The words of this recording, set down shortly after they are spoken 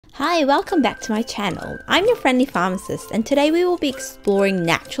Hi, welcome back to my channel. I'm your friendly pharmacist, and today we will be exploring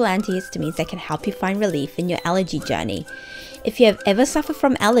natural antihistamines that can help you find relief in your allergy journey. If you have ever suffered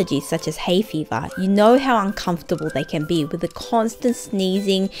from allergies such as hay fever, you know how uncomfortable they can be with the constant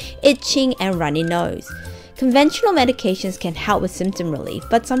sneezing, itching, and runny nose. Conventional medications can help with symptom relief,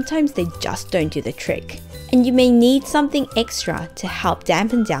 but sometimes they just don't do the trick. And you may need something extra to help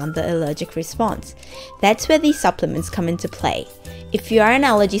dampen down the allergic response. That's where these supplements come into play. If you are an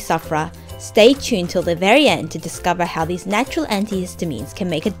allergy sufferer, stay tuned till the very end to discover how these natural antihistamines can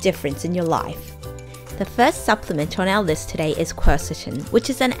make a difference in your life. The first supplement on our list today is quercetin, which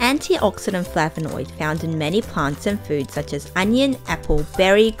is an antioxidant flavonoid found in many plants and foods such as onion, apple,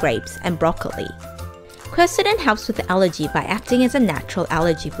 berry, grapes, and broccoli. Quercetin helps with allergy by acting as a natural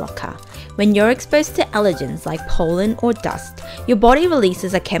allergy blocker. When you're exposed to allergens like pollen or dust, your body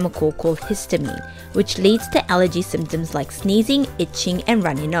releases a chemical called histamine, which leads to allergy symptoms like sneezing, itching, and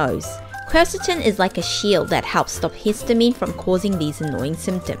runny nose. Quercetin is like a shield that helps stop histamine from causing these annoying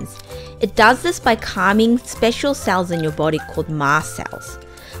symptoms. It does this by calming special cells in your body called mast cells.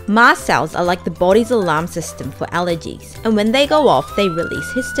 Mast cells are like the body's alarm system for allergies, and when they go off, they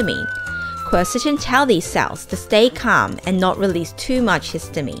release histamine. Quercetin tells these cells to stay calm and not release too much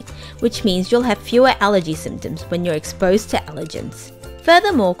histamine, which means you'll have fewer allergy symptoms when you're exposed to allergens.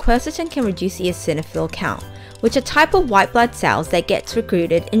 Furthermore, quercetin can reduce eosinophil count, which are type of white blood cells that gets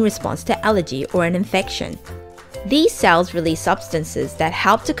recruited in response to allergy or an infection. These cells release substances that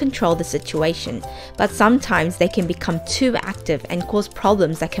help to control the situation, but sometimes they can become too active and cause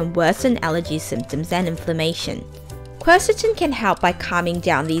problems that can worsen allergy symptoms and inflammation. Quercetin can help by calming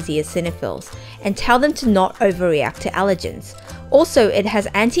down these eosinophils and tell them to not overreact to allergens. Also, it has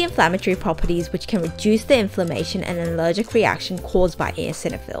anti-inflammatory properties which can reduce the inflammation and allergic reaction caused by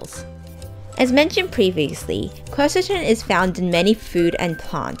eosinophils. As mentioned previously, quercetin is found in many food and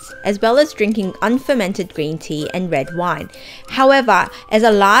plants, as well as drinking unfermented green tea and red wine. However, as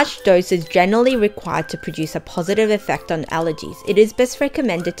a large dose is generally required to produce a positive effect on allergies, it is best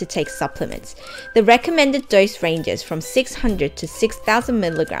recommended to take supplements. The recommended dose ranges from 600 to 6,000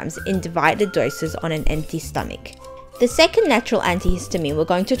 milligrams in divided doses on an empty stomach. The second natural antihistamine we're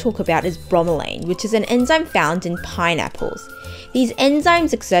going to talk about is bromelain, which is an enzyme found in pineapples. These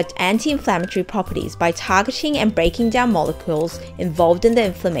enzymes exert anti-inflammatory properties by targeting and breaking down molecules involved in the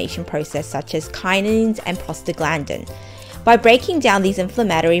inflammation process such as kinins and prostaglandin. By breaking down these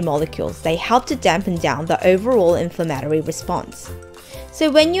inflammatory molecules, they help to dampen down the overall inflammatory response. So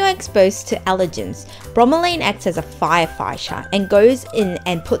when you are exposed to allergens, bromelain acts as a firefighter and goes in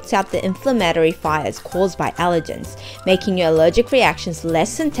and puts out the inflammatory fires caused by allergens, making your allergic reactions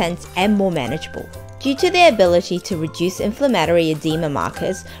less intense and more manageable. Due to their ability to reduce inflammatory edema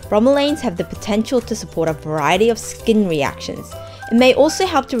markers, bromelains have the potential to support a variety of skin reactions. It may also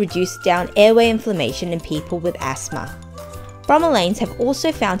help to reduce down airway inflammation in people with asthma. Bromelains have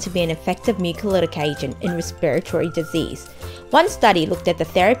also found to be an effective mucolytic agent in respiratory disease. One study looked at the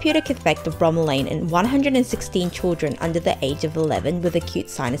therapeutic effect of bromelain in 116 children under the age of 11 with acute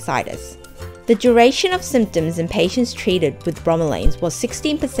sinusitis. The duration of symptoms in patients treated with bromelains was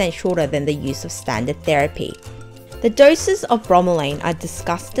 16% shorter than the use of standard therapy. The doses of bromelain are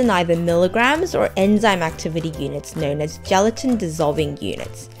discussed in either milligrams or enzyme activity units known as gelatin dissolving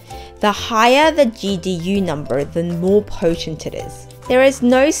units. The higher the GDU number, the more potent it is. There is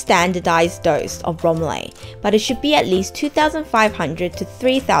no standardized dose of bromelain, but it should be at least 2,500 to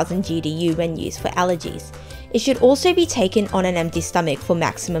 3,000 GDU when used for allergies. It should also be taken on an empty stomach for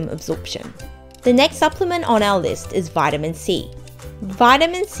maximum absorption. The next supplement on our list is vitamin C.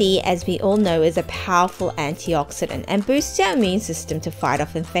 Vitamin C, as we all know, is a powerful antioxidant and boosts our immune system to fight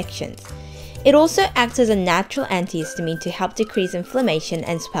off infections. It also acts as a natural antihistamine to help decrease inflammation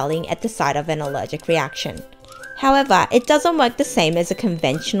and swelling at the site of an allergic reaction. However, it doesn't work the same as a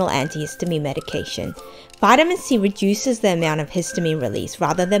conventional antihistamine medication. Vitamin C reduces the amount of histamine release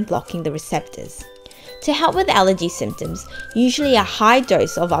rather than blocking the receptors. To help with allergy symptoms, usually a high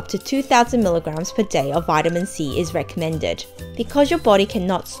dose of up to 2,000 milligrams per day of vitamin C is recommended. Because your body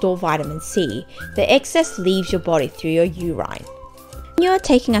cannot store vitamin C, the excess leaves your body through your urine. When you are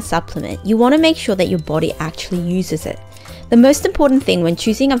taking a supplement, you want to make sure that your body actually uses it. The most important thing when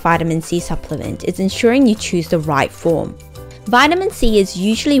choosing a vitamin C supplement is ensuring you choose the right form. Vitamin C is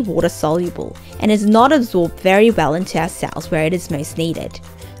usually water soluble and is not absorbed very well into our cells where it is most needed.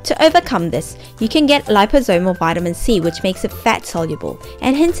 To overcome this, you can get liposomal vitamin C, which makes it fat soluble,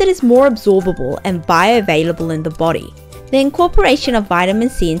 and hence it is more absorbable and bioavailable in the body. The incorporation of vitamin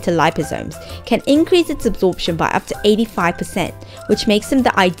C into liposomes can increase its absorption by up to 85%, which makes them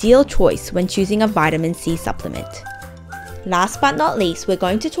the ideal choice when choosing a vitamin C supplement. Last but not least, we're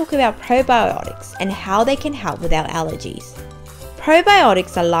going to talk about probiotics and how they can help with our allergies.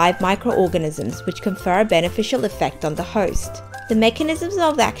 Probiotics are live microorganisms which confer a beneficial effect on the host. The mechanisms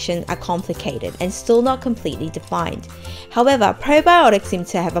of action are complicated and still not completely defined. However, probiotics seem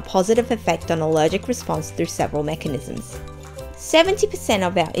to have a positive effect on allergic response through several mechanisms. 70%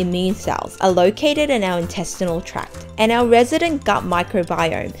 of our immune cells are located in our intestinal tract, and our resident gut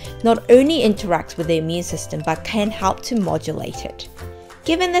microbiome not only interacts with the immune system but can help to modulate it.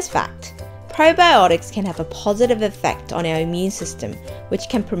 Given this fact, probiotics can have a positive effect on our immune system, which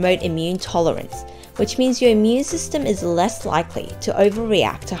can promote immune tolerance, which means your immune system is less likely to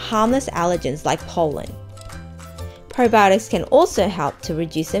overreact to harmless allergens like pollen. Probiotics can also help to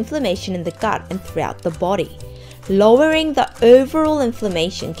reduce inflammation in the gut and throughout the body. Lowering the overall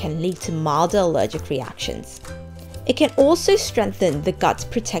inflammation can lead to milder allergic reactions. It can also strengthen the gut's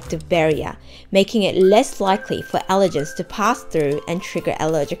protective barrier, making it less likely for allergens to pass through and trigger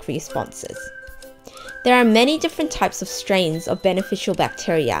allergic responses. There are many different types of strains of beneficial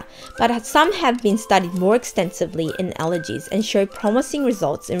bacteria, but some have been studied more extensively in allergies and show promising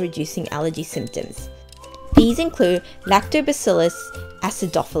results in reducing allergy symptoms. These include Lactobacillus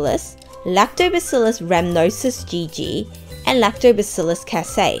acidophilus, Lactobacillus rhamnosus GG, and Lactobacillus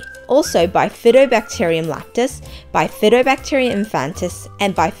casei, also Bifidobacterium lactis, Bifidobacterium infantis,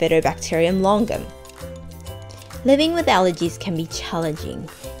 and Bifidobacterium longum. Living with allergies can be challenging,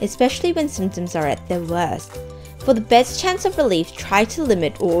 especially when symptoms are at their worst. For the best chance of relief, try to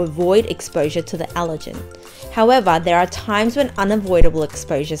limit or avoid exposure to the allergen. However, there are times when unavoidable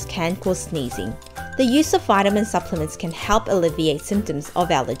exposures can cause sneezing. The use of vitamin supplements can help alleviate symptoms of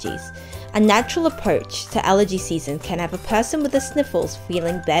allergies. A natural approach to allergy season can have a person with the sniffles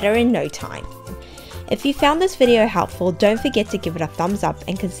feeling better in no time. If you found this video helpful, don't forget to give it a thumbs up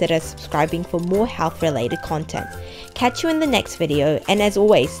and consider subscribing for more health related content. Catch you in the next video, and as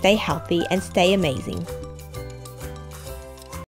always, stay healthy and stay amazing.